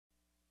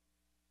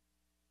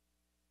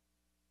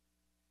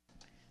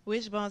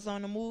Wishbone's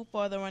on the move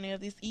for the running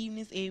of this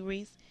evening's A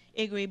race.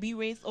 A grade B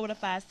race over the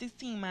 5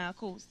 16-mile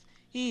course.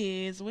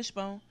 Here is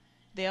Wishbone.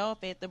 They're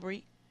off at the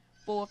break.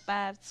 4,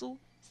 5, 2,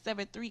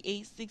 7, 3,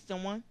 8, 6,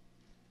 and 1.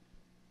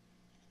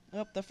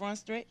 Up the front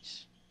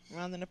stretch.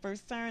 Rounding the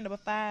first turn, number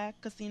 5,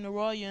 Casino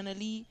Royal in the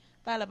lead,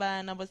 followed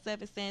by number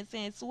 7,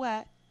 Santan Too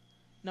Hot.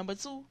 Number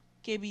 2,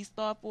 KB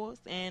Star Force,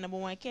 and number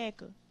 1,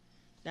 Kaka.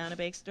 Down the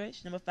back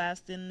stretch, number 5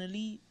 still in the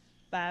lead,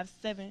 5,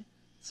 7,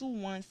 2,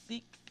 1,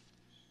 6,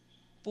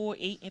 4,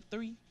 8, and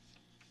 3.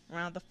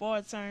 Round the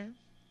forward turn.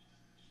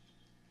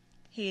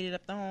 Headed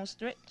up the home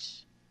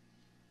stretch.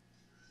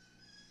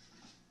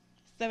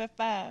 7,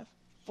 5,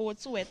 4,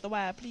 2 at the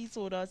wide. Please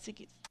hold our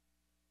tickets.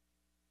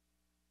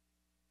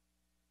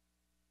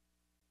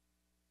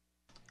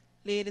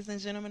 Ladies and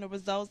gentlemen, the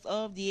results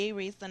of the A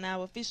race are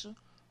now official.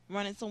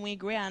 Running to win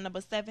ground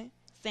number 7,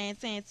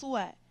 Santan Too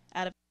Hot,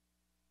 out of